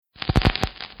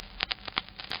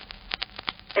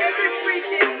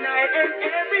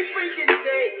every freaking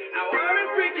day. I wanna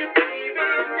freaking baby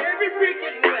in every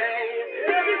freaking way.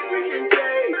 Every freaking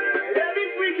day, every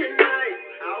freaking night.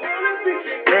 I wanna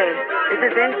freaking This is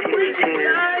a vintage tune.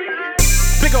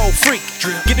 Big old freak,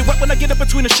 get it wet when I get up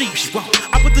between the sheets.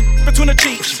 I put the between her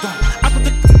cheeks. I put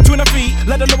the between her feet.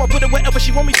 Let her know I put it wherever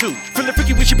she want me to. Feeling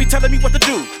freaky, we should be telling me what to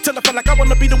do. Tell her feel like I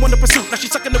wanna be the one to pursue. Now she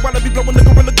sucking it while I be blowing the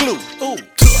gorilla glue. Ooh,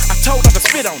 I told her to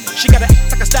spit on it. She got it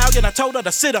like a stallion. I told her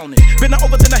to sit on it. Bend her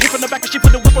over, then I hit from the back and she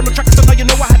put the whip on the track. So now you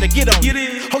know I had to get on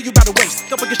it. Hold you by the waist,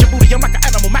 up against your booty. I'm like an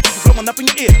animal, Mac you blowing up in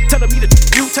your ear. Telling me to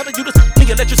you, telling you to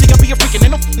nigga, let you see I be a freaking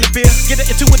ain't no f***ing fear. Get it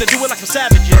into it and do it like some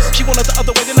savages. She want it the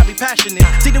other way, then I be passionate.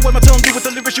 See the way my tongue do with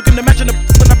the lyrics, you can imagine it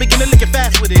when I begin to lick it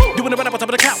fast with it. Doing it right up on top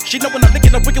of the couch. She know when I'm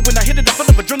licking up wicked when I hit it, I feel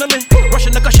of adrenaline.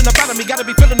 Rushing the gushing up out of me, gotta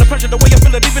be feeling the pressure the way I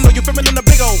feel it, even though you're feeling a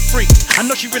big old freak. I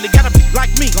know she really gotta be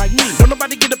like me. Don't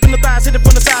nobody get up in the thighs, hit it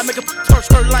from the side, make a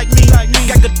spurt like me.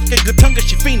 Got good tongue,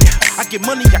 she fiendin'. I get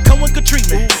money, I come with good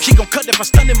treatment. She gon' cut if I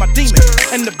stunning my demon.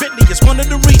 And the Bentley is one of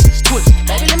the reasons. Twist.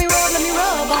 Baby, let me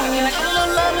rub on you. Like a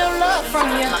little love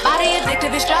from you. My body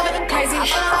addicted, it's driving me crazy.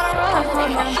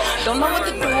 Don't know what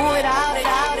to do without it.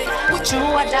 With you,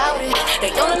 I doubt it. They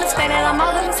don't understand that I'm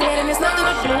all in his head and there's nothing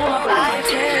to do. My body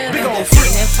tell. Big old Been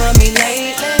feeling for me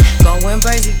lately, going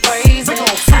crazy.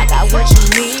 I got what you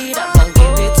need, I'm gon'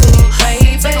 give it to you,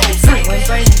 baby. Going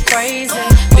crazy.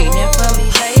 Feeling for me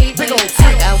lately,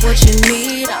 I got what you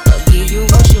need, I'm gon' give you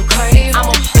what you crave. I'm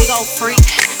a big old freak.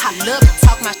 I love to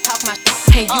talk my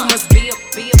and you must be a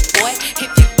boy if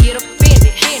you get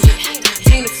offended.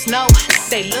 Tina Snow,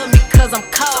 they love me cause I'm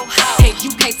cold. Hey, you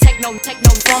can't take no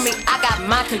from me, I got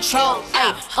my control.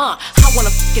 Hey, I wanna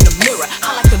f in the mirror,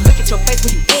 I like to look at your face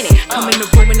when you in it. Come in the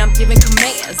room and I'm giving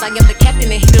commands, I am the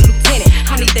captain and he the lieutenant.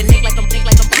 I need that neck like I'm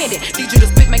pendant. Need you to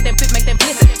spit, make them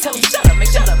listen. Tell him shut up,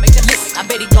 make them listen. I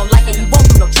bet he gon' like it, he won't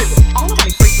do no tripping. All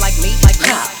nobody freak like me,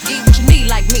 get what you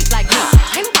need like me.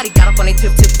 Ain't nobody got up on they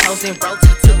tiptoes and roll to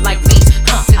the tip like me.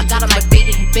 I got him like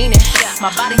baby, he fiendin'.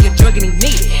 My body a drug and he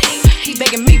need it. He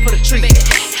begging me for the treatment.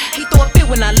 He throw a fit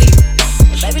when I leave.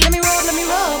 Baby, let me rub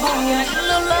on you. Like a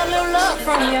little love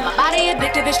from you. My body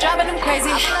addicted, it's driving him crazy.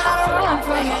 Run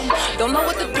from you. Don't know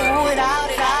what to do without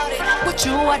it. With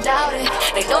you, I doubt it.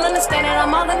 They don't understand that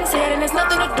I'm all in his head and there's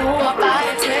nothing to do about